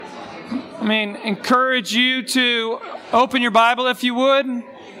encourage you to open your Bible if you would.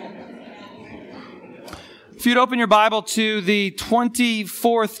 If you'd open your Bible to the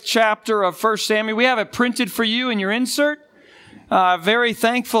 24th chapter of 1 Samuel, we have it printed for you in your insert. Very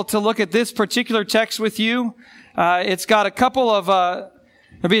thankful to look at this particular text with you. It's got a couple of,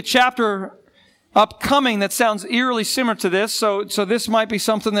 there'll be a chapter upcoming that sounds eerily similar to this. So this might be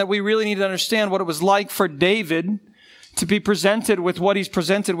something that we really need to understand what it was like for David to be presented with what he's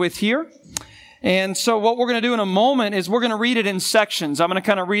presented with here. And so what we're going to do in a moment is we're going to read it in sections. I'm going to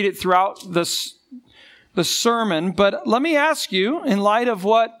kind of read it throughout the sermon. But let me ask you, in light of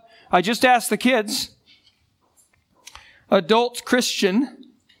what I just asked the kids, adult Christian,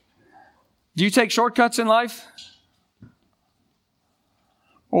 do you take shortcuts in life?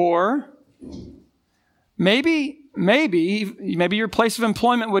 Or maybe your place of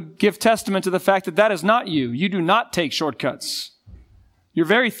employment would give testament to the fact that that is not you. You do not take shortcuts. You're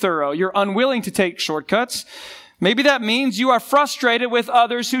very thorough. You're unwilling to take shortcuts. Maybe that means you are frustrated with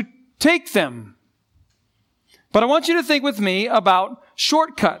others who take them. But I want you to think with me about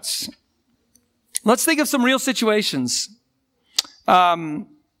shortcuts. Let's think of some real situations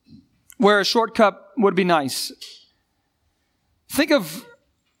where a shortcut would be nice.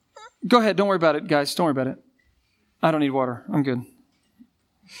 Go ahead, don't worry about it, guys. Don't worry about it. I don't need water. I'm good.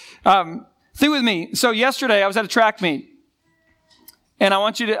 Think with me. So yesterday I was at a track meet. And I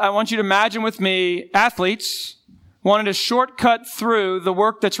want you to imagine with me athletes wanting to shortcut through the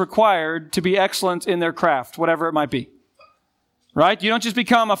work that's required to be excellent in their craft, whatever it might be. Right? You don't just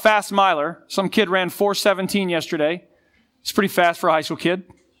become a fast miler. Some kid ran 4:17 yesterday. It's pretty fast for a high school kid.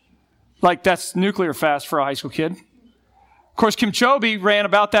 Like, that's nuclear fast for a high school kid. Of course, Kipchoge ran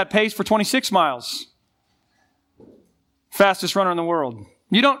about that pace for 26 miles. Fastest runner in the world.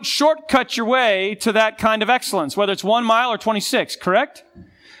 You don't shortcut your way to that kind of excellence, whether it's 1 mile or 26, correct?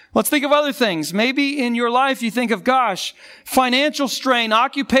 Let's think of other things. Maybe in your life you think of, financial strain,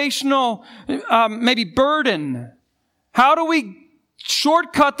 occupational, maybe burden. How do we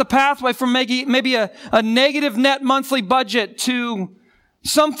shortcut the pathway from maybe a negative net monthly budget to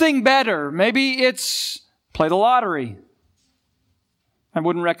something better? Maybe it's play the lottery. I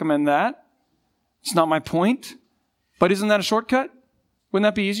wouldn't recommend that. It's not my point. But isn't that a shortcut? Wouldn't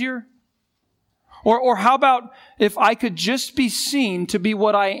that be easier? Or how about if I could just be seen to be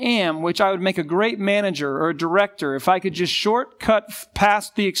what I am, which I would make a great manager or a director, if I could just shortcut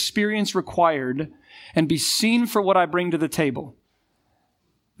past the experience required and be seen for what I bring to the table,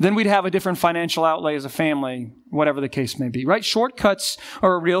 then we'd have a different financial outlay as a family, whatever the case may be, right? Shortcuts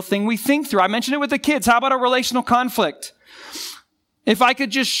are a real thing we think through. I mentioned it with the kids. How about a relational conflict? If I could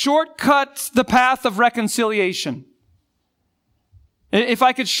just shortcut the path of reconciliation, if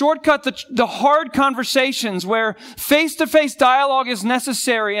I could shortcut the hard conversations where face-to-face dialogue is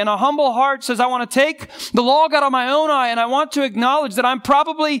necessary and a humble heart says, I want to take the log out of my own eye and I want to acknowledge that I'm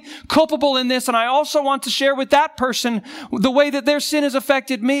probably culpable in this, and I also want to share with that person the way that their sin has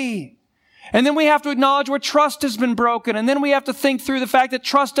affected me. And then we have to acknowledge where trust has been broken, and then we have to think through the fact that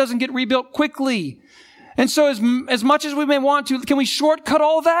trust doesn't get rebuilt quickly. And so as much as we may want to, can we shortcut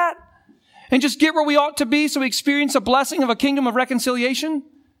all that? And just get where we ought to be so we experience a blessing of a kingdom of reconciliation?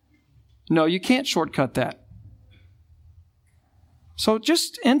 No, you can't shortcut that. So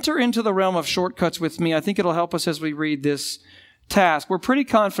just enter into the realm of shortcuts with me. I think it'll help us as we read this task. We're pretty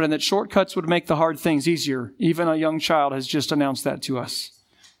confident that shortcuts would make the hard things easier. Even a young child has just announced that to us.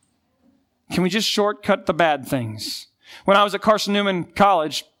 Can we just shortcut the bad things? When I was at Carson Newman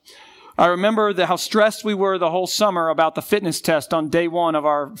College, I remember how stressed we were the whole summer about the fitness test on day one of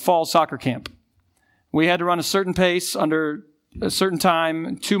our fall soccer camp. We had to run a certain pace under a certain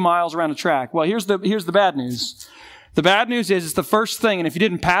time, 2 miles around a track. Well, here's the bad news. The bad news is it's the first thing, and if you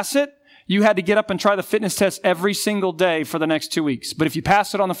didn't pass it, you had to get up and try the fitness test every single day for the next 2 weeks. But if you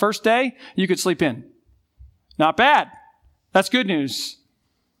passed it on the first day, you could sleep in. Not bad. That's good news.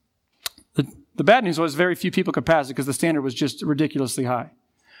 The bad news was very few people could pass it because the standard was just ridiculously high.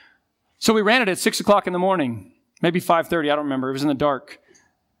 So we ran it at 6 o'clock in the morning, maybe 5:30, I don't remember. It was in the dark.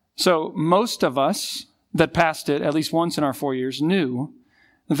 So most of us that passed it at least once in our 4 years knew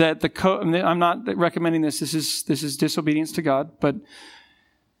that I'm not recommending this. This is disobedience to God, but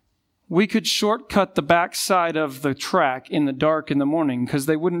we could shortcut the backside of the track in the dark in the morning because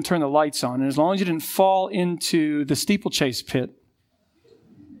they wouldn't turn the lights on. And as long as you didn't fall into the steeplechase pit,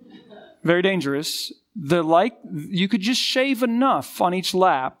 very dangerous, you could just shave enough on each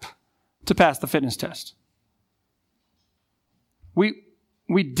lap to pass the fitness test.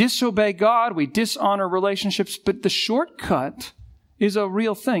 We disobey God, we dishonor relationships, but the shortcut is a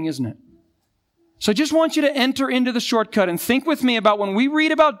real thing, isn't it? So I just want you to enter into the shortcut and think with me about when we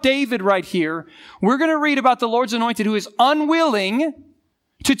read about David right here, we're going to read about the Lord's anointed who is unwilling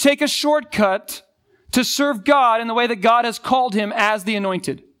to take a shortcut to serve God in the way that God has called him as the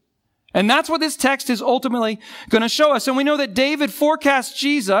anointed. And that's what this text is ultimately going to show us. And we know that David forecast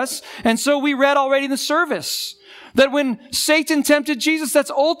Jesus, and so we read already in the service that when Satan tempted Jesus, that's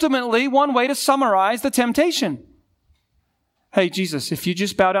ultimately one way to summarize the temptation. Hey, Jesus, if you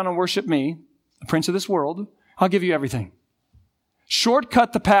just bow down and worship me, the prince of this world, I'll give you everything.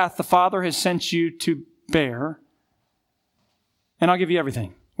 Shortcut the path the Father has sent you to bear, and I'll give you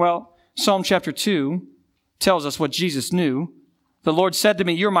everything. Well, Psalm chapter 2 tells us what Jesus knew. The Lord said to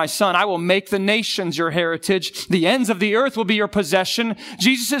me, you're my son. I will make the nations your heritage. The ends of the earth will be your possession.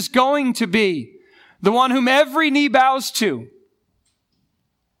 Jesus is going to be the one whom every knee bows to.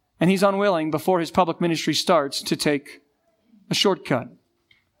 And he's unwilling, before his public ministry starts, to take a shortcut,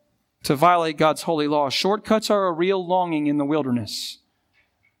 to violate God's holy law. Shortcuts are a real longing in the wilderness.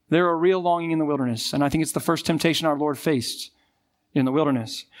 They're a real longing in the wilderness. And I think it's the first temptation our Lord faced in the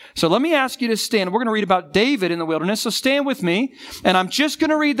wilderness. So let me ask you to stand. We're going to read about David in the wilderness. So stand with me. And I'm just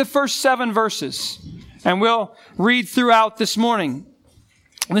going to read the first 7 verses. And we'll read throughout this morning.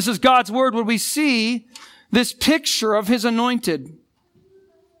 And this is God's word when we see this picture of his anointed.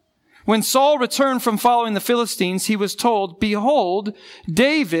 When Saul returned from following the Philistines, he was told, behold,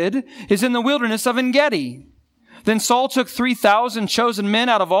 David is in the wilderness of En-gedi. Then Saul took 3,000 chosen men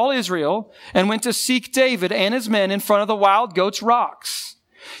out of all Israel and went to seek David and his men in front of the wild goats' rocks.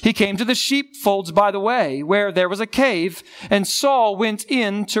 He came to the sheepfolds by the way, where there was a cave, and Saul went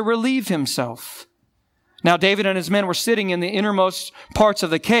in to relieve himself. Now David and his men were sitting in the innermost parts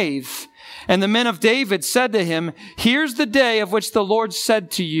of the cave. And the men of David said to him, here's the day of which the Lord said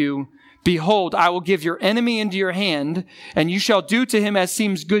to you, behold, I will give your enemy into your hand, and you shall do to him as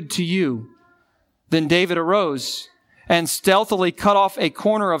seems good to you. Then David arose and stealthily cut off a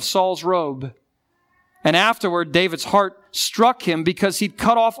corner of Saul's robe. And afterward, David's heart struck him because he'd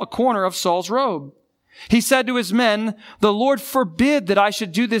cut off a corner of Saul's robe. He said to his men, the Lord forbid that I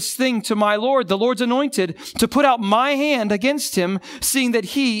should do this thing to my Lord, the Lord's anointed, to put out my hand against him, seeing that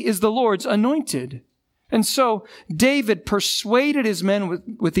he is the Lord's anointed. And so David persuaded his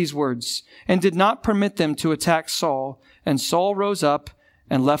men with these words and did not permit them to attack Saul. And Saul rose up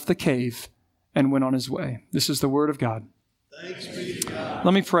and left the cave and went on his way. This is the word of God. Thanks be to God.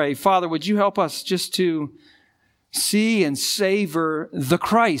 Let me pray. Father, would you help us just to see and savor the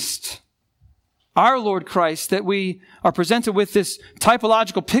Christ, our Lord Christ, that we are presented with this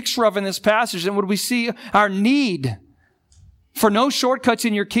typological picture of in this passage, and would we see our need for no shortcuts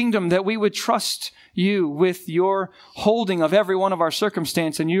in your kingdom, that we would trust you with your holding of every one of our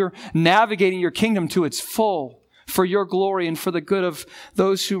circumstance and your navigating your kingdom to its full for your glory and for the good of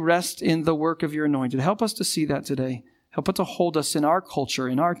those who rest in the work of your anointed. Help us to see that today. Help it to hold us in our culture,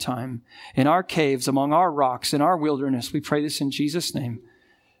 in our time, in our caves, among our rocks, in our wilderness. We pray this in Jesus' name.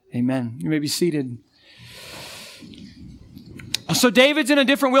 Amen. You may be seated. So David's in a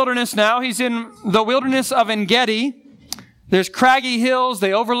different wilderness now. He's in the wilderness of En-gedi. There's craggy hills.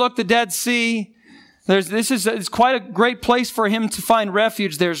 They overlook the Dead Sea. It's quite a great place for him to find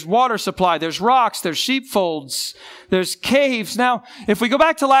refuge. There's water supply, there's rocks, there's sheepfolds, there's caves. Now, if we go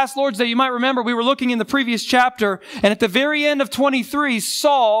back to last Lord's Day, you might remember we were looking in the previous chapter, and at the very end of 23,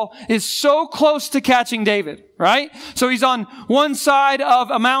 Saul is so close to catching David, right? So he's on one side of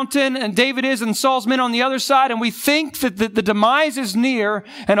a mountain, and David is, and Saul's men on the other side, and we think that the demise is near,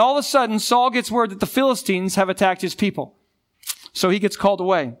 and all of a sudden, Saul gets word that the Philistines have attacked his people. So he gets called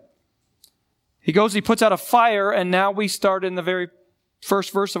away. He goes, he puts out a fire, and now we start in the very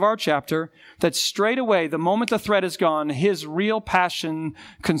first verse of our chapter, that straight away, the moment the threat is gone, his real passion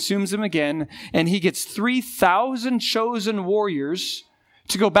consumes him again, and he gets 3,000 chosen warriors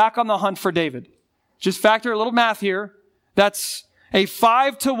to go back on the hunt for David. Just factor a little math here. That's a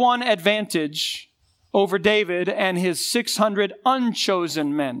 5-to-1 advantage over David and his 600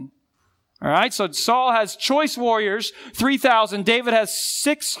 unchosen men. All right, so Saul has choice warriors, 3,000. David has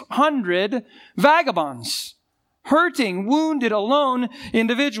 600 vagabonds, hurting, wounded, alone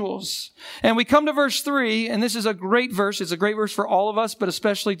individuals. And we come to verse 3, and this is a great verse. It's a great verse for all of us, but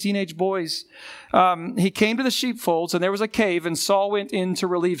especially teenage boys. He came to the sheepfolds, and there was a cave, and Saul went in to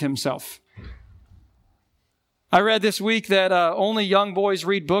relieve himself. I read this week that only young boys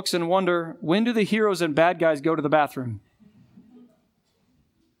read books and wonder, when do the heroes and bad guys go to the bathroom?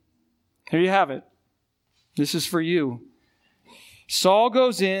 Here you have it. This is for you. Saul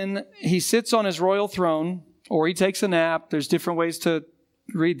goes in, he sits on his royal throne, or he takes a nap. There's different ways to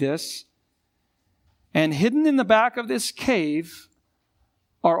read this. And hidden in the back of this cave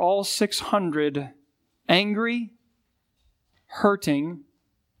are all 600 angry, hurting,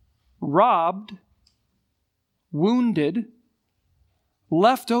 robbed, wounded,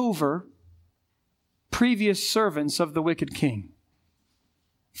 left over previous servants of the wicked king.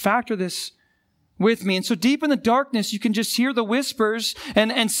 Factor this with me. And so deep in the darkness, you can just hear the whispers.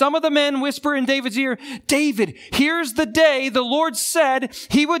 And some of the men whisper in David's ear, David, here's the day the Lord said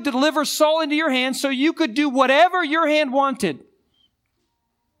he would deliver Saul into your hand so you could do whatever your hand wanted.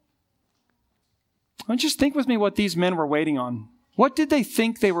 Just think with me what these men were waiting on. What did they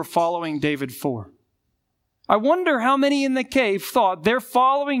think they were following David for? I wonder how many in the cave thought they're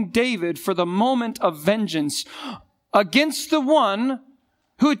following David for the moment of vengeance against the one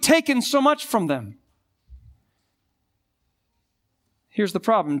who had taken so much from them. Here's the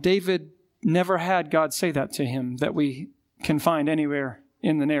problem. David never had God say that to him that we can find anywhere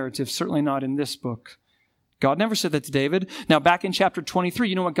in the narrative, certainly not in this book. God never said that to David. Now, back in chapter 23,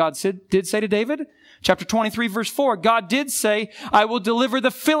 you know what God did say to David? Chapter 23, verse 4, God did say, I will deliver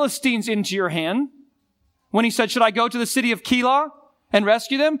the Philistines into your hand. When he said, should I go to the city of Keilah and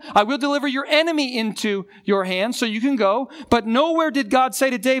rescue them? I will deliver your enemy into your hand so you can go. But nowhere did God say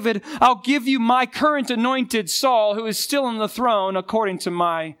to David, I'll give you my current anointed Saul who is still on the throne according to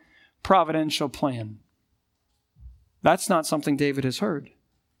my providential plan. That's not something David has heard.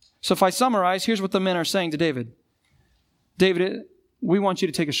 So if I summarize, here's what the men are saying to David. David, we want you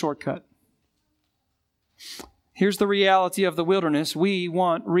to take a shortcut. Here's the reality of the wilderness. We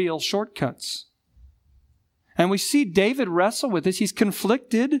want real shortcuts. And we see David wrestle with this. He's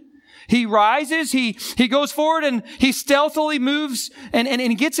conflicted. He rises, he goes forward and he stealthily moves and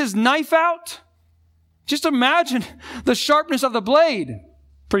he gets his knife out. Just imagine the sharpness of the blade.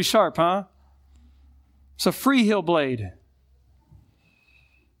 Pretty sharp, huh? It's a freehill blade.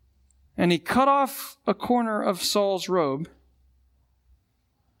 And he cut off a corner of Saul's robe.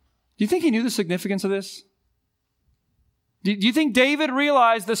 Do you think he knew the significance of this? Do you think David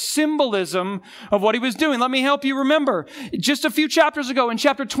realized the symbolism of what he was doing? Let me help you remember. Just a few chapters ago, in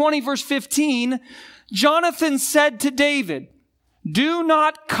chapter 20, verse 15, Jonathan said to David, do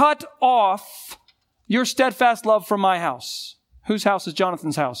not cut off your steadfast love from my house. Whose house is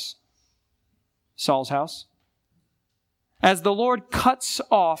Jonathan's house? Saul's house. As the Lord cuts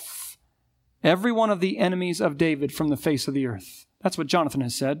off every one of the enemies of David from the face of the earth. That's what Jonathan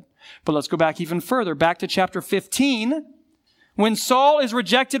has said. But let's go back even further, back to chapter 15. When Saul is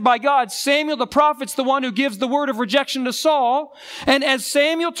rejected by God, Samuel the prophet's the one who gives the word of rejection to Saul. And as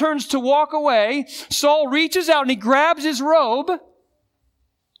Samuel turns to walk away, Saul reaches out and he grabs his robe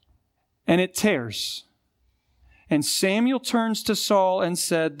and it tears. And Samuel turns to Saul and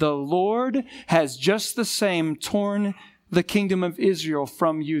said, the Lord has just the same torn the kingdom of Israel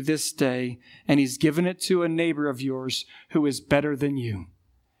from you this day, and he's given it to a neighbor of yours who is better than you.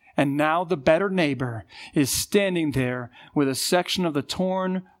 And now the better neighbor is standing there with a section of the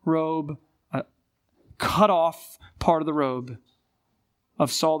torn robe, cut off part of the robe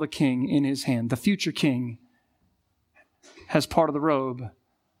of Saul the king in his hand. The future king has part of the robe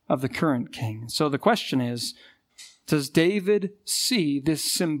of the current king. So the question is, does David see this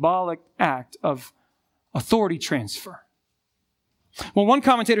symbolic act of authority transfer? Well, one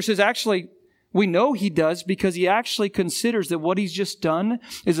commentator says, actually, we know he does because he actually considers that what he's just done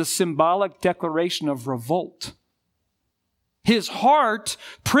is a symbolic declaration of revolt. His heart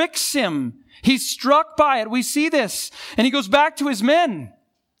pricks him. He's struck by it. We see this. And he goes back to his men.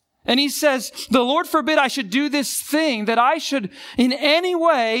 And he says, the Lord forbid I should do this thing, that I should in any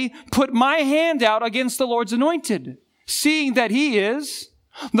way put my hand out against the Lord's anointed, seeing that he is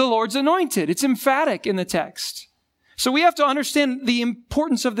the Lord's anointed. It's emphatic in the text. So we have to understand the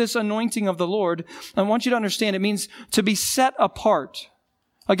importance of this anointing of the Lord. I want you to understand it means to be set apart.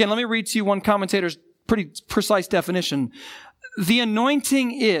 Again, let me read to you one commentator's pretty precise definition. The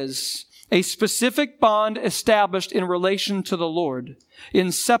anointing is a specific bond established in relation to the Lord,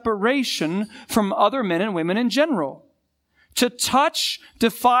 in separation from other men and women in general. To touch,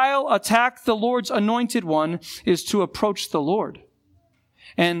 defile, attack the Lord's anointed one is to approach the Lord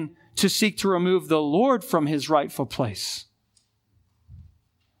and to seek to remove the Lord from his rightful place.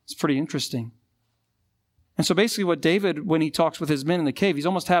 It's pretty interesting. And so basically what David, when he talks with his men in the cave, he's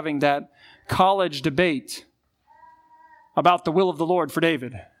almost having that college debate about the will of the Lord for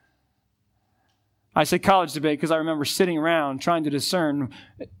David. I say college debate because I remember sitting around trying to discern,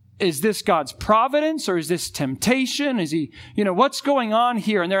 is this God's providence or is this temptation? Is he, what's going on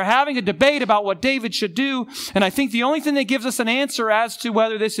here? And they're having a debate about what David should do. And I think the only thing that gives us an answer as to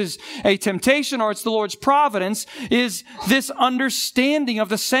whether this is a temptation or it's the Lord's providence is this understanding of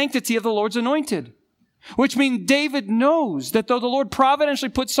the sanctity of the Lord's anointed. Which means David knows that though the Lord providentially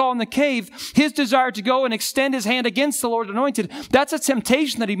put Saul in the cave, his desire to go and extend his hand against the Lord's anointed, that's a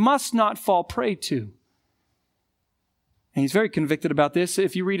temptation that he must not fall prey to. And he's very convicted about this.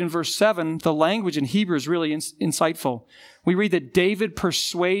 If you read in verse 7, the language in Hebrew is really insightful. We read that David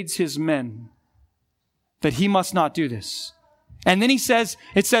persuades his men that he must not do this. And then it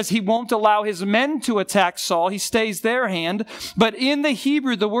says he won't allow his men to attack Saul. He stays their hand. But in the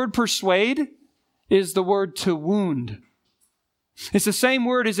Hebrew, the word persuade is the word to wound. It's the same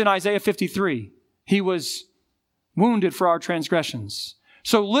word as in Isaiah 53. He was wounded for our transgressions.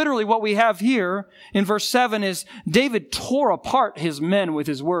 So literally what we have here in verse 7 is David tore apart his men with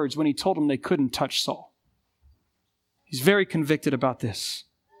his words when he told them they couldn't touch Saul. He's very convicted about this.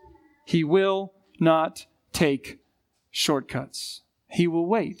 He will not take shortcuts. He will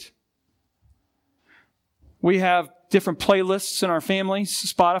wait. We have different playlists in our families,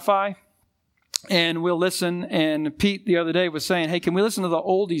 Spotify, and we'll listen. And Pete the other day was saying, hey, can we listen to the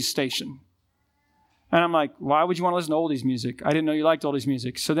oldies station? And I'm like, why would you want to listen to oldies music? I didn't know you liked oldies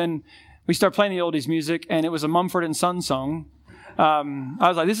music. So then we start playing the oldies music, and it was a Mumford & Sons song. I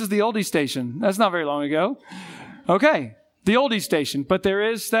was like, this is the oldies station. That's not very long ago. Okay, the oldies station. But there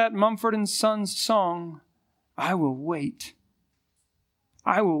is that Mumford & Sons song, I will wait.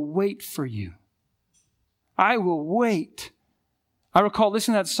 I will wait for you. I will wait. I recall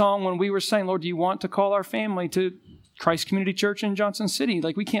listening to that song when we were saying, Lord, do you want to call our family to Christ Community Church in Johnson City?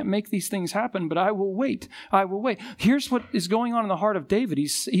 Like, we can't make these things happen, but I will wait. I will wait. Here's what is going on in the heart of David.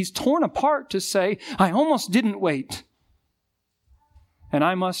 He's torn apart to say, I almost didn't wait. And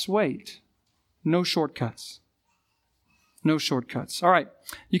I must wait. No shortcuts. No shortcuts. All right.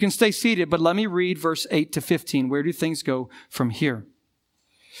 You can stay seated, but let me read verse 8 to 15. Where do things go from here?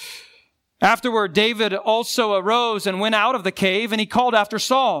 Afterward, David also arose and went out of the cave, and he called after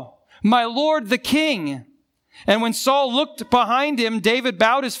Saul, my Lord the king. And when Saul looked behind him, David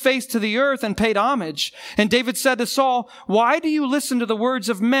bowed his face to the earth and paid homage. And David said to Saul, why do you listen to the words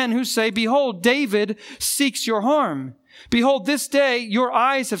of men who say, behold, David seeks your harm? Behold, this day your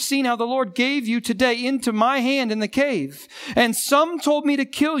eyes have seen how the Lord gave you today into my hand in the cave. And some told me to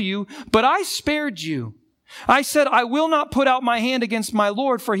kill you, but I spared you. I said, I will not put out my hand against my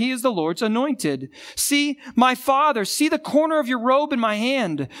Lord, for he is the Lord's anointed. See, my father, see the corner of your robe in my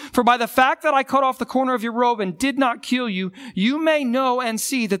hand. For by the fact that I cut off the corner of your robe and did not kill you, you may know and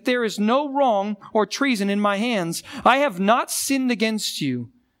see that there is no wrong or treason in my hands. I have not sinned against you,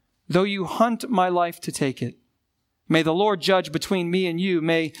 though you hunt my life to take it. May the Lord judge between me and you.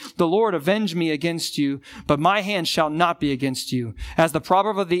 May the Lord avenge me against you, but my hand shall not be against you. As the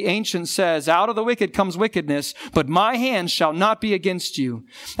proverb of the ancient says, out of the wicked comes wickedness, but my hand shall not be against you.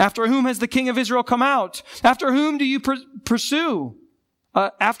 After whom has the king of Israel come out? After whom do you pursue?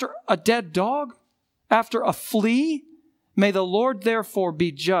 After a dead dog? After a flea? May the Lord therefore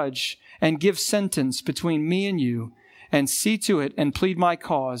be judge and give sentence between me and you, and see to it and plead my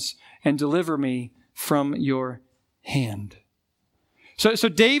cause and deliver me from your hand. So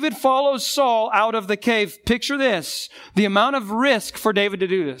David follows Saul out of the cave. Picture this, the amount of risk for David to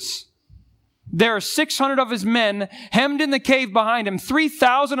do this. There are 600 of his men hemmed in the cave behind him,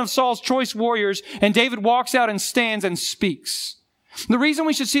 3,000 of Saul's choice warriors, and David walks out and stands and speaks. The reason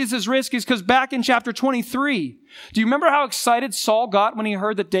we should see this as risk is because back in chapter 23, do you remember how excited Saul got when he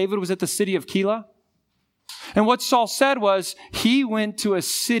heard that David was at the city of Keilah? And what Saul said was, he went to a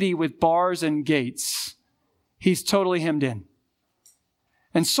city with bars and gates. He's totally hemmed in.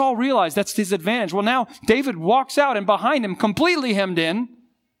 And Saul realized that's his advantage. Well, now David walks out, and behind him, completely hemmed in,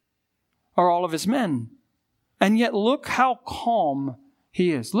 are all of his men. And yet look how calm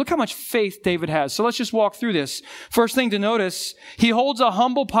he is. Look how much faith David has. So let's just walk through this. First thing to notice, he holds a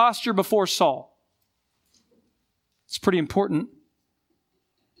humble posture before Saul. It's pretty important.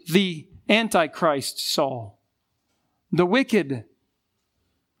 The Antichrist Saul, the wicked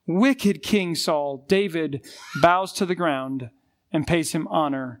King Saul, David bows to the ground and pays him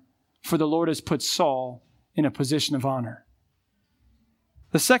honor, for the Lord has put Saul in a position of honor.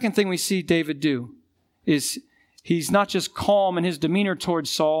 The second thing we see David do is he's not just calm in his demeanor towards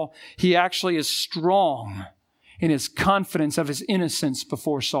Saul, he actually is strong in his confidence of his innocence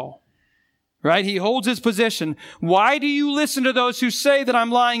before Saul. Right? He holds his position. Why do you listen to those who say that I'm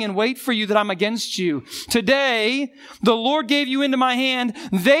lying and wait for you, that I'm against you? Today, the Lord gave you into my hand.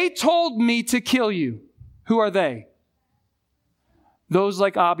 They told me to kill you. Who are they? Those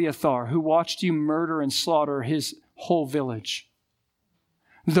like Abiathar, who watched you murder and slaughter his whole village.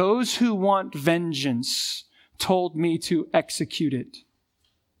 Those who want vengeance told me to execute it.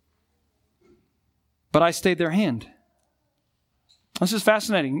 But I stayed their hand. This is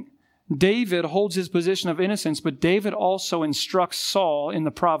fascinating. David holds his position of innocence, but David also instructs Saul in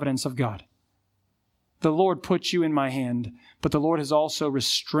the providence of God. The Lord put you in my hand, but the Lord has also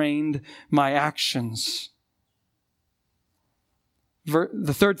restrained my actions.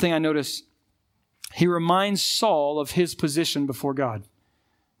 The third thing I notice, he reminds Saul of his position before God.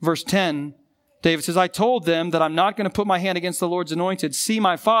 Verse 10, David says, I told them that I'm not going to put my hand against the Lord's anointed. See,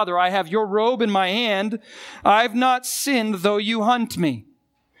 my father, I have your robe in my hand. I've not sinned, though you hunt me.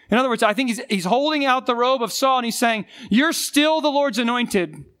 In other words, I think he's holding out the robe of Saul and he's saying, you're still the Lord's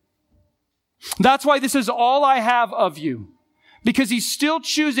anointed. That's why this is all I have of you. Because he's still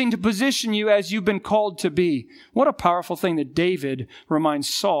choosing to position you as you've been called to be. What a powerful thing that David reminds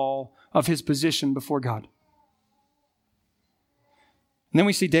Saul of his position before God. And then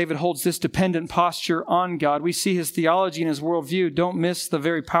we see David holds this dependent posture on God. We see his theology and his worldview. Don't miss the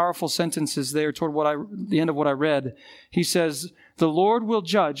very powerful sentences there toward the end of what I read. He says, the Lord will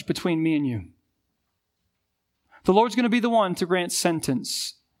judge between me and you. The Lord's going to be the one to grant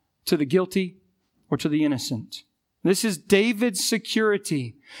sentence to the guilty or to the innocent. This is David's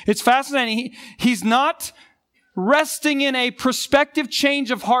security. It's fascinating. He's not resting in a prospective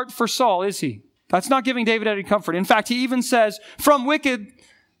change of heart for Saul, is he? That's not giving David any comfort. In fact, he even says, from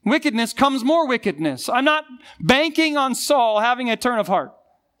wickedness comes more wickedness. I'm not banking on Saul having a turn of heart.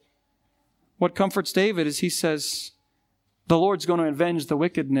 What comforts David is he says, the Lord's going to avenge the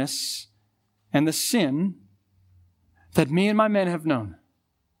wickedness and the sin that me and my men have known.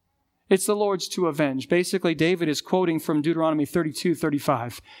 It's the Lord's to avenge. Basically, David is quoting from Deuteronomy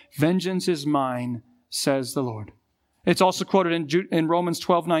 32:35. Vengeance is mine, says the Lord. It's also quoted in Romans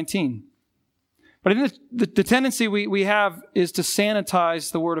 12:19. But I think the tendency we have is to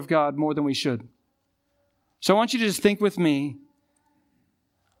sanitize the Word of God more than we should. So I want you to just think with me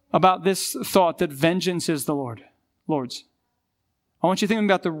about this thought that vengeance is the Lord's. I want you to think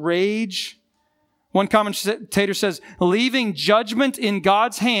about the rage. One commentator says, leaving judgment in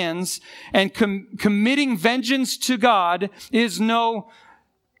God's hands and committing vengeance to God is no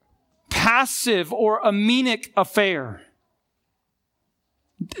passive or amenic affair.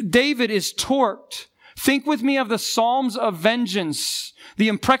 David is torqued. Think with me of the Psalms of vengeance, the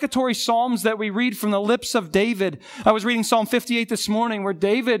imprecatory Psalms that we read from the lips of David. I was reading Psalm 58 this morning where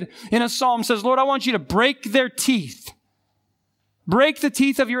David in a Psalm says, Lord, I want you to break their teeth. Break the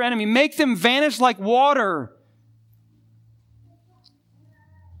teeth of your enemy. Make them vanish like water.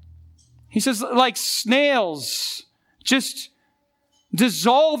 He says, like snails, just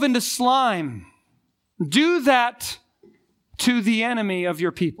dissolve into slime. Do that to the enemy of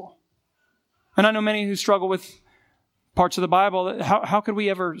your people. And I know many who struggle with parts of the Bible. How could we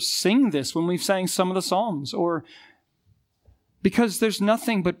ever sing this when we've sang some of the Psalms? Or because there's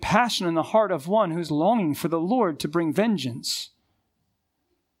nothing but passion in the heart of one who's longing for the Lord to bring vengeance.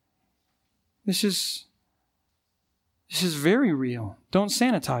 This is very real. Don't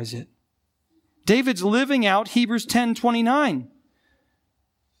sanitize it. David's living out Hebrews 10:29.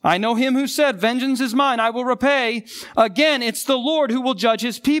 I know him who said, vengeance is mine, I will repay. Again, it's the Lord who will judge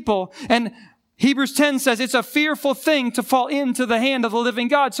his people. And Hebrews 10 says it's a fearful thing to fall into the hand of the living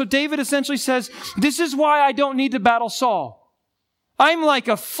God. So David essentially says, this is why I don't need to battle Saul. I'm like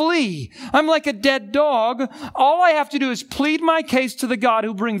a flea. I'm like a dead dog. All I have to do is plead my case to the God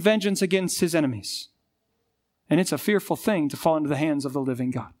who brings vengeance against his enemies. And it's a fearful thing to fall into the hands of the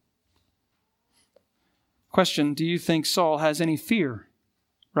living God. Question, do you think Saul has any fear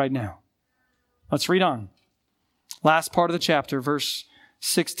right now? Let's read on. Last part of the chapter, verse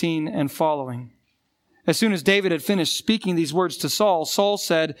 16 and following. As soon as David had finished speaking these words to Saul, Saul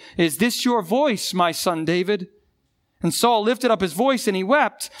said, is this your voice, my son David? And Saul lifted up his voice and he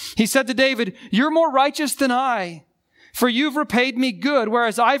wept. He said to David, you're more righteous than I, for you've repaid me good,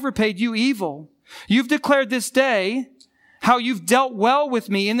 whereas I've repaid you evil. You've declared this day how you've dealt well with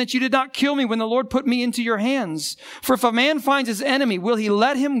me in that you did not kill me when the Lord put me into your hands. For if a man finds his enemy, will he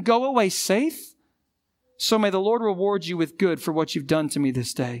let him go away safe? So may the Lord reward you with good for what you've done to me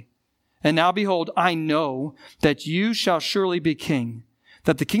this day. And now behold, I know that you shall surely be king,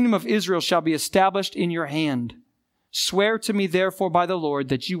 that the kingdom of Israel shall be established in your hand. Swear to me therefore by the Lord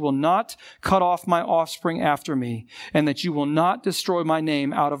that you will not cut off my offspring after me, and that you will not destroy my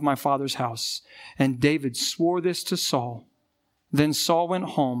name out of my father's house. And David swore this to Saul. Then Saul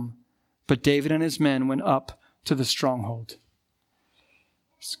went home, but David and his men went up to the stronghold.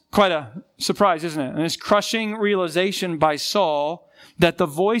 It's quite a surprise, isn't it? And this crushing realization by Saul that the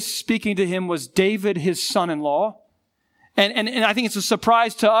voice speaking to him was David, his son-in-law. And I think it's a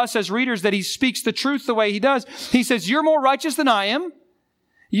surprise to us as readers that he speaks the truth the way he does. He says, you're more righteous than I am.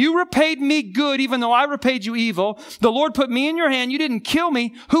 You repaid me good, even though I repaid you evil. The Lord put me in your hand. You didn't kill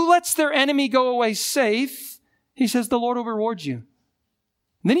me. Who lets their enemy go away safe? He says, the Lord will reward you.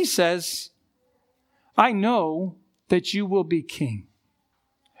 And then he says, I know that you will be king.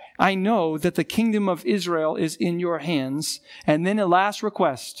 I know that the kingdom of Israel is in your hands. And then a last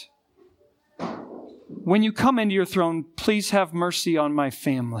request. When you come into your throne, please have mercy on my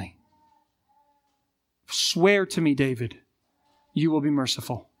family. Swear to me, David, you will be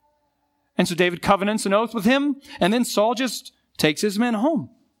merciful. And so David covenants an oath with him, and then Saul just takes his men home.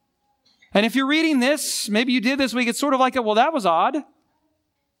 And if you're reading this, maybe you did this week, it's sort of like, well, that was odd.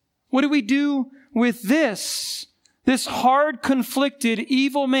 What do we do with this? This hard, conflicted,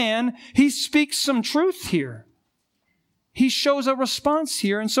 evil man, he speaks some truth here. He shows a response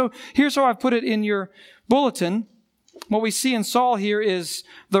here. And so here's how I put it in your bulletin. What we see in Saul here is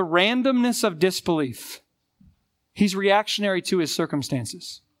the randomness of disbelief. He's reactionary to his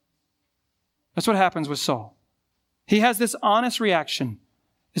circumstances. That's what happens with Saul. He has this honest reaction.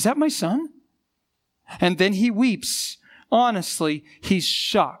 Is that my son? And then he weeps. Honestly, he's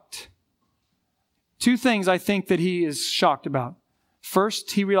shocked. Two things I think that he is shocked about.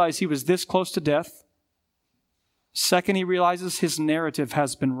 First, he realized he was this close to death. Second, he realizes his narrative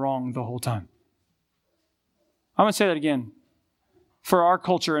has been wrong the whole time. I'm going to say that again. For our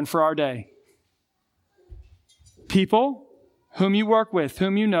culture and for our day. People whom you work with,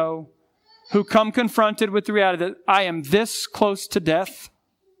 whom you know, who come confronted with the reality that I am this close to death.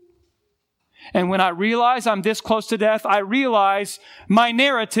 And when I realize I'm this close to death, I realize my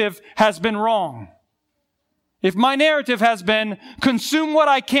narrative has been wrong. If my narrative has been consume what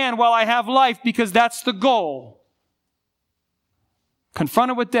I can while I have life because that's the goal,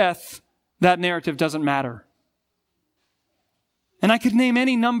 confronted with death, that narrative doesn't matter. And I could name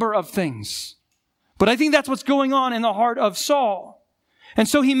any number of things. But I think that's what's going on in the heart of Saul. And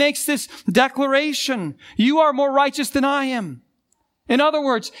so he makes this declaration. You are more righteous than I am. In other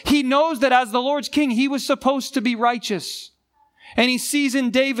words, he knows that as the Lord's king, he was supposed to be righteous. And he sees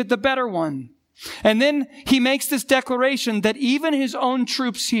in David the better one. And then he makes this declaration that even his own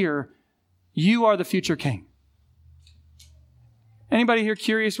troops hear, you are the future king. Anybody here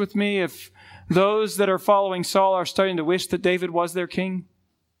curious with me if those that are following Saul are starting to wish that David was their king?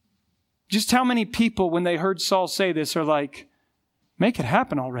 Just how many people, when they heard Saul say this, are like, make it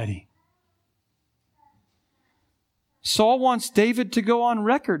happen already. Saul wants David to go on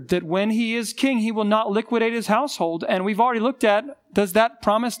record that when he is king, he will not liquidate his household. And we've already looked at, does that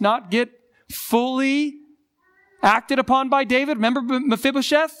promise not get fully acted upon by David? Remember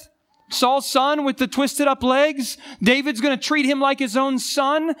Mephibosheth? Saul's son with the twisted up legs. David's going to treat him like his own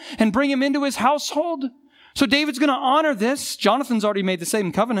son and bring him into his household. So David's going to honor this. Jonathan's already made the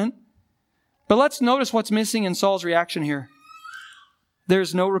same covenant. But let's notice what's missing in Saul's reaction here.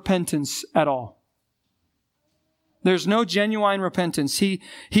 There's no repentance at all. There's no genuine repentance. He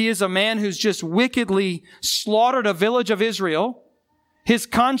is a man who's just wickedly slaughtered a village of Israel. His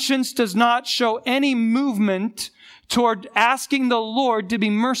conscience does not show any movement toward asking the Lord to be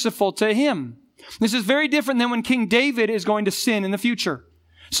merciful to him. This is very different than when King David is going to sin in the future.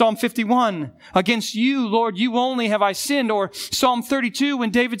 Psalm 51, against you, Lord, you only have I sinned. Or Psalm 32, when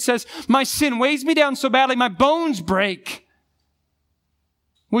David says, my sin weighs me down so badly, my bones break.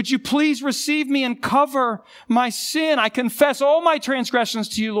 Would you please receive me and cover my sin? I confess all my transgressions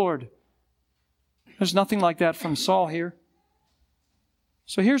to you, Lord. There's nothing like that from Saul here.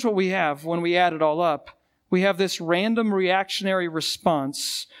 So here's what we have when we add it all up. We have this random reactionary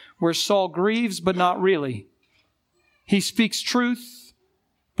response where Saul grieves, but not really. He speaks truth,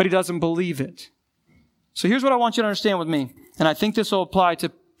 but he doesn't believe it. So here's what I want you to understand with me, and I think this will apply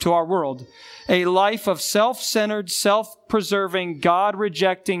to our world. A life of self-centered, self-preserving,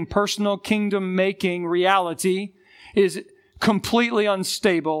 God-rejecting, personal kingdom-making reality is completely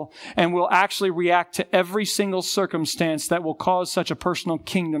unstable and will actually react to every single circumstance that will cause such a personal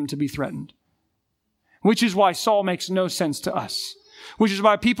kingdom to be threatened. Which is why Saul makes no sense to us. Which is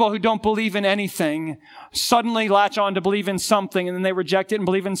why people who don't believe in anything suddenly latch on to believe in something, and then they reject it and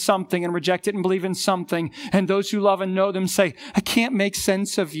believe in something and reject it and believe in something. And those who love and know them say, I can't make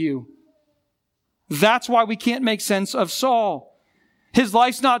sense of you. That's why we can't make sense of Saul. His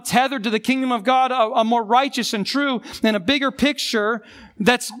life's not tethered to the kingdom of God, a more righteous and true and a bigger picture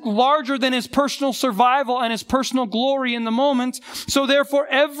that's larger than his personal survival and his personal glory in the moment. So therefore,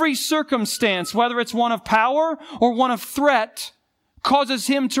 every circumstance, whether it's one of power or one of threat, causes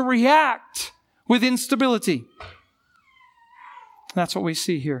him to react with instability. That's what we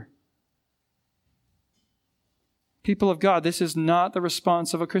see here. People of God, this is not the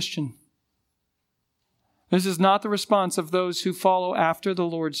response of a Christian. This is not the response of those who follow after the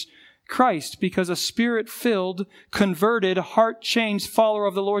Lord's Christ, because a Spirit-filled, converted, heart-changed follower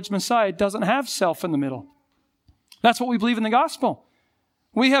of the Lord's Messiah doesn't have self in the middle. That's what we believe in the gospel.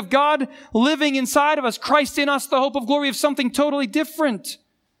 We have God living inside of us, Christ in us, the hope of glory of something totally different.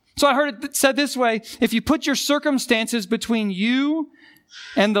 So I heard it said this way: if you put your circumstances between you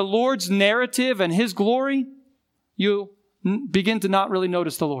and the Lord's narrative and His glory, you'll begin to not really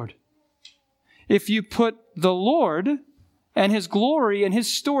notice the Lord. If you put the Lord and His glory and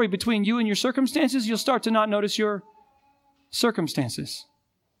His story between you and your circumstances, you'll start to not notice your circumstances.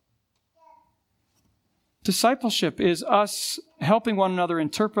 Discipleship is us helping one another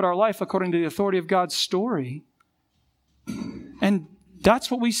interpret our life according to the authority of God's story. And that's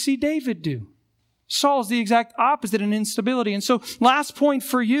what we see David do. Saul is the exact opposite in instability. And so, last point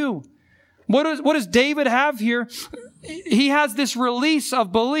for you. What does David have here? He has this release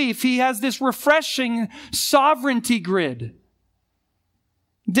of belief. He has this refreshing sovereignty grid.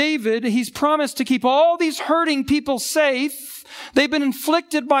 David, he's promised to keep all these hurting people safe. They've been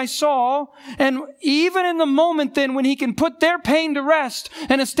inflicted by Saul. And even in the moment then when he can put their pain to rest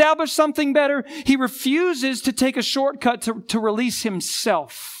and establish something better, he refuses to take a shortcut to release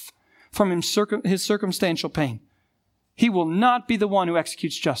himself from his circumstantial pain. He will not be the one who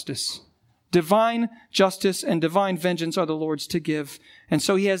executes justice. Divine justice and divine vengeance are the Lord's to give. And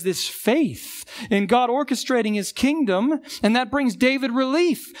so he has this faith in God orchestrating His kingdom, and that brings David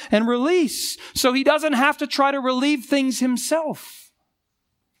relief and release. So he doesn't have to try to relieve things himself.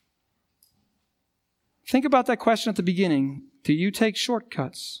 Think about that question at the beginning. Do you take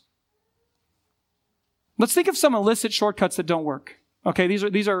shortcuts? Let's think of some illicit shortcuts that don't work. Okay, these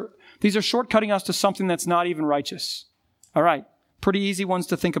are shortcutting us to something that's not even righteous. All right, pretty easy ones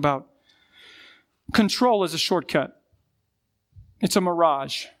to think about. Control is a shortcut. It's a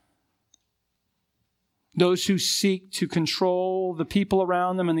mirage. Those who seek to control the people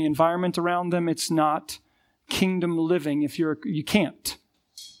around them and the environment around them, it's not kingdom living. You can't.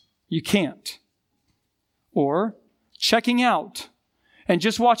 You can't. Or checking out and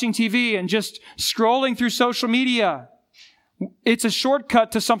just watching TV and just scrolling through social media. It's a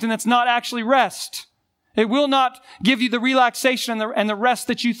shortcut to something that's not actually rest. It will not give you the relaxation and the rest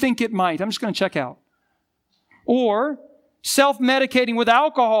that you think it might. I'm just going to check out. Or self-medicating with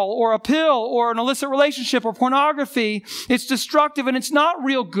alcohol or a pill or an illicit relationship or pornography. It's destructive and it's not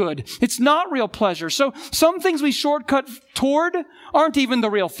real good. It's not real pleasure. So some things we shortcut toward aren't even the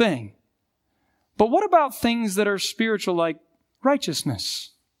real thing. But what about things that are spiritual, like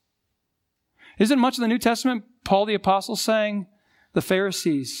righteousness? Isn't much of the New Testament Paul the Apostle saying the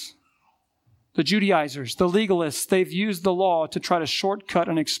Pharisees, the Judaizers, the legalists, they've used the law to try to shortcut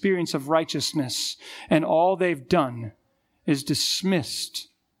an experience of righteousness. And all they've done is dismissed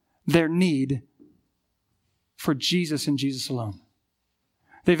their need for Jesus and Jesus alone.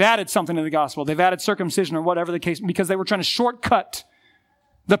 They've added something to the gospel. They've added circumcision or whatever the case, because they were trying to shortcut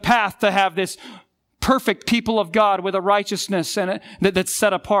the path to have this perfect people of God with a righteousness and that's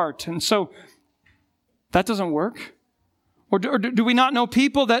set apart. And so that doesn't work. Or do we not know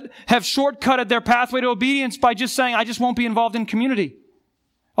people that have shortcutted their pathway to obedience by just saying, I just won't be involved in community.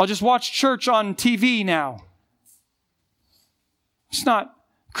 I'll just watch church on TV now. It's not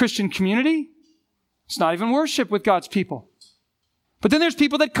Christian community. It's not even worship with God's people. But then there's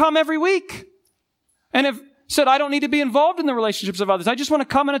people that come every week and have said, I don't need to be involved in the relationships of others. I just want to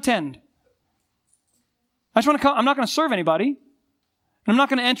come and attend. I just want to come. I'm not going to serve anybody. I'm not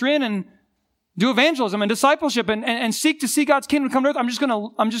going to enter in and do evangelism and discipleship and seek to see God's kingdom come to earth. I'm just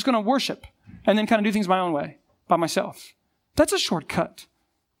going to worship and then kind of do things my own way, by myself. That's a shortcut.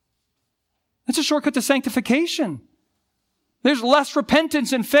 That's a shortcut to sanctification. There's less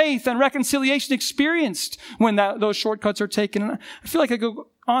repentance and faith and reconciliation experienced when those shortcuts are taken. And I feel like I go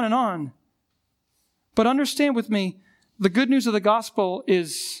on and on. But understand with me, the good news of the gospel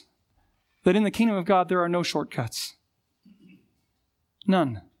is that in the kingdom of God, there are no shortcuts.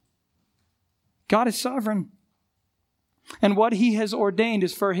 None. God is sovereign. And what He has ordained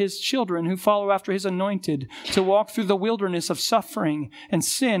is for His children who follow after His anointed to walk through the wilderness of suffering and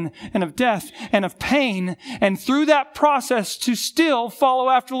sin and of death and of pain. And through that process to still follow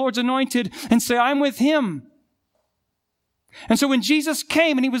after the Lord's anointed and say, I'm with Him. And so when Jesus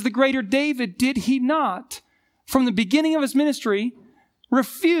came and He was the greater David, did He not, from the beginning of His ministry,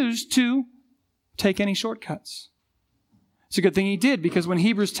 refuse to take any shortcuts? It's a good thing He did, because when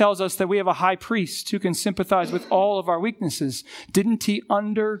Hebrews tells us that we have a high priest who can sympathize with all of our weaknesses, didn't He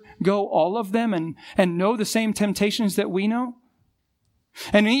undergo all of them and know the same temptations that we know?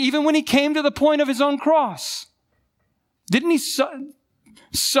 And even when He came to the point of His own cross, didn't He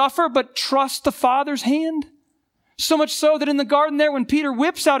suffer but trust the Father's hand? So much so that in the garden there, when Peter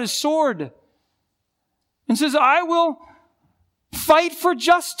whips out his sword and says, I will fight for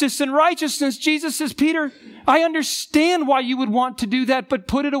justice and righteousness, Jesus says, Peter, I understand why you would want to do that, but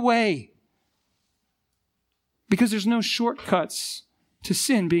put it away. Because there's no shortcuts to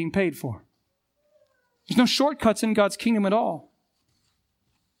sin being paid for. There's no shortcuts in God's kingdom at all.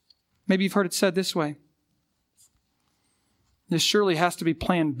 Maybe you've heard it said this way. This surely has to be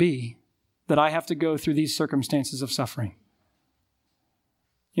plan B, that I have to go through these circumstances of suffering.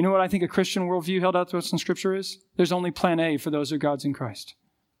 You know what I think a Christian worldview held out to us in Scripture is? There's only plan A for those who are God's in Christ.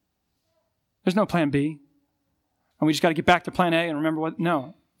 There's no plan B. And we just got to get back to plan A and remember what?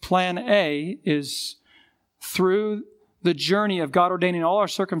 No. Plan A is through the journey of God ordaining all our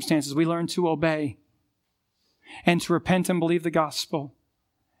circumstances, we learn to obey and to repent and believe the gospel.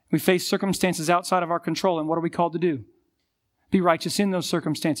 We face circumstances outside of our control, and what are we called to do? Be righteous in those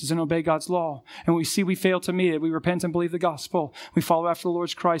circumstances and obey God's law. And we see we fail to meet it. We repent and believe the gospel. We follow after the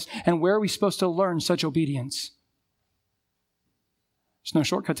Lord's Christ. And where are we supposed to learn such obedience? There's no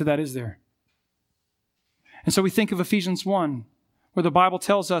shortcut to that, is there? And so we think of Ephesians 1, where the Bible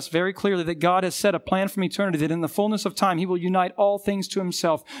tells us very clearly that God has set a plan from eternity, that in the fullness of time, He will unite all things to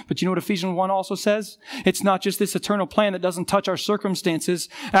Himself. But you know what Ephesians 1 also says? It's not just this eternal plan that doesn't touch our circumstances.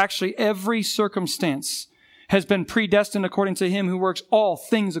 Actually, every circumstance has been predestined according to Him who works all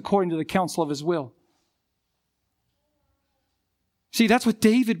things according to the counsel of His will. See, that's what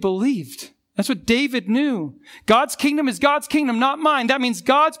David believed. That's what David knew. God's kingdom is God's kingdom, not mine. That means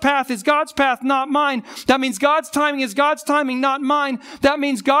God's path is God's path, not mine. That means God's timing is God's timing, not mine. That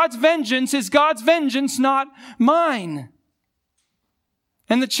means God's vengeance is God's vengeance, not mine.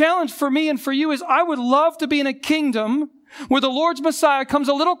 And the challenge for me and for you is I would love to be in a kingdom where the Lord's Messiah comes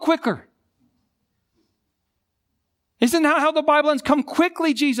a little quicker. Isn't that how the Bible ends? Come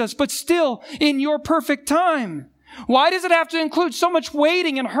quickly, Jesus, but still in your perfect time. Why does it have to include so much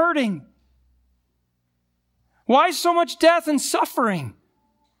waiting and hurting? Why so much death and suffering?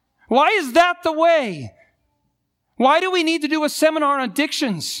 Why is that the way? Why do we need to do a seminar on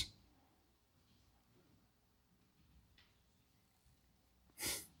addictions?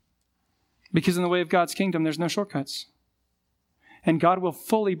 Because in the way of God's kingdom, there's no shortcuts. And God will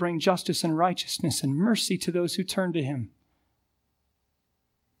fully bring justice and righteousness and mercy to those who turn to Him.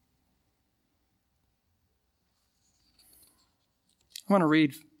 I want to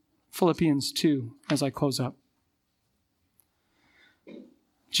read Philippians 2 as I close up.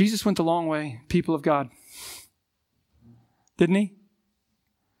 Jesus went the long way, people of God. Didn't He?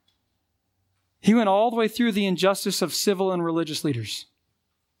 He went all the way through the injustice of civil and religious leaders.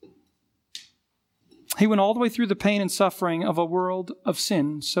 He went all the way through the pain and suffering of a world of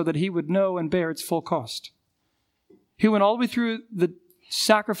sin so that He would know and bear its full cost. He went all the way through the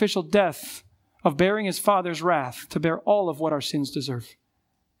sacrificial death of bearing His Father's wrath to bear all of what our sins deserve.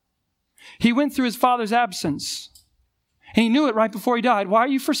 He went through His Father's absence, and He knew it right before He died. Why are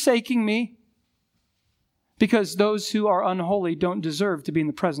you forsaking me? Because those who are unholy don't deserve to be in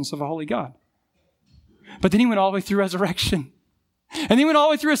the presence of a holy God. But then He went all the way through resurrection. And He went all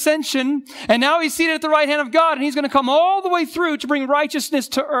the way through ascension, and now He's seated at the right hand of God, and He's going to come all the way through to bring righteousness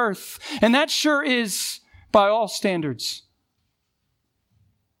to earth. And that sure is, by all standards,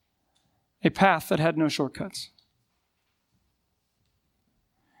 a path that had no shortcuts.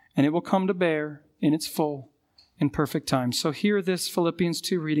 And it will come to bear in its full and perfect time. So hear this Philippians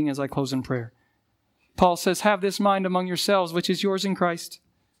 2 reading as I close in prayer. Paul says, have this mind among yourselves, which is yours in Christ,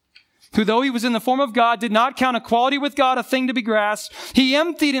 who though He was in the form of God, did not count equality with God a thing to be grasped. He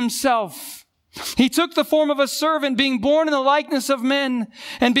emptied Himself. He took the form of a servant, being born in the likeness of men,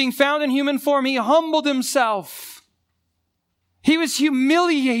 and being found in human form, He humbled Himself. He was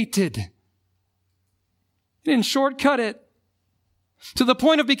humiliated. He didn't shortcut it. To the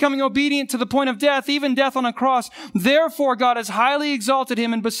point of becoming obedient to the point of death, even death on a cross. Therefore, God has highly exalted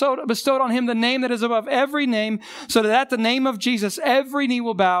Him and bestowed on Him the name that is above every name, so that at the name of Jesus, every knee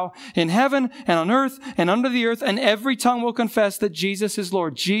will bow in heaven and on earth and under the earth, and every tongue will confess that Jesus is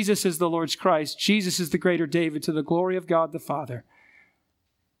Lord. Jesus is the Lord's Christ. Jesus is the greater David, to the glory of God the Father.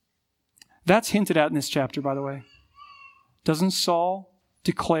 That's hinted at in this chapter, by the way. Doesn't Saul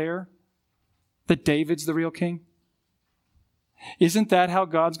declare that David's the real king? Isn't that how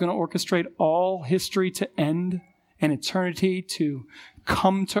God's going to orchestrate all history to end and eternity to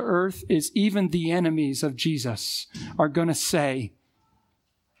come to earth? Is even the enemies of Jesus are going to say,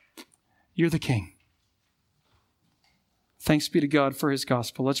 you're the king. Thanks be to God for His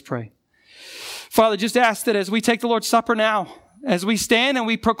gospel. Let's pray. Father, just ask that as we take the Lord's Supper now, as we stand and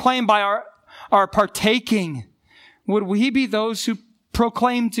we proclaim by our partaking, would we be those who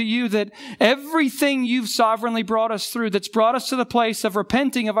proclaim to you that everything you've sovereignly brought us through, that's brought us to the place of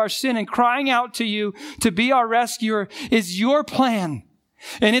repenting of our sin and crying out to you to be our rescuer, is your plan.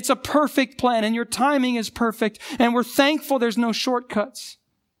 And it's a perfect plan, and your timing is perfect, and we're thankful there's no shortcuts.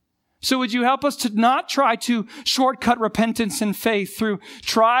 So would you help us to not try to shortcut repentance and faith through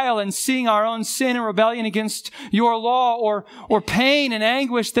trial and seeing our own sin and rebellion against your law, or pain and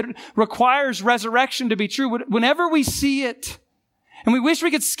anguish that requires resurrection to be true. Whenever we see it and we wish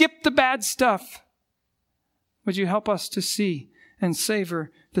we could skip the bad stuff, would you help us to see and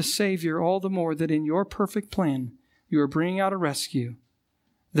savor the Savior all the more that in your perfect plan you are bringing out a rescue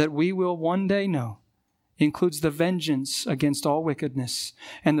that we will one day know includes the vengeance against all wickedness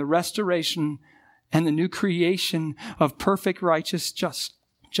and the restoration and the new creation of perfect righteous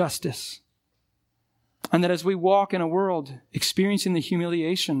justice. And that as we walk in a world experiencing the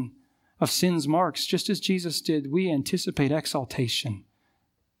humiliation of sin's marks, just as Jesus did, we anticipate exaltation.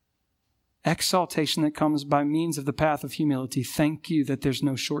 Exaltation that comes by means of the path of humility. Thank you that there's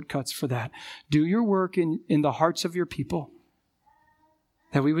no shortcuts for that. Do your work in the hearts of your people,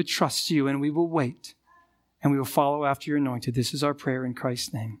 that we would trust you and we will wait. And we will follow after your anointed. This is our prayer in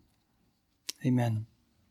Christ's name. Amen.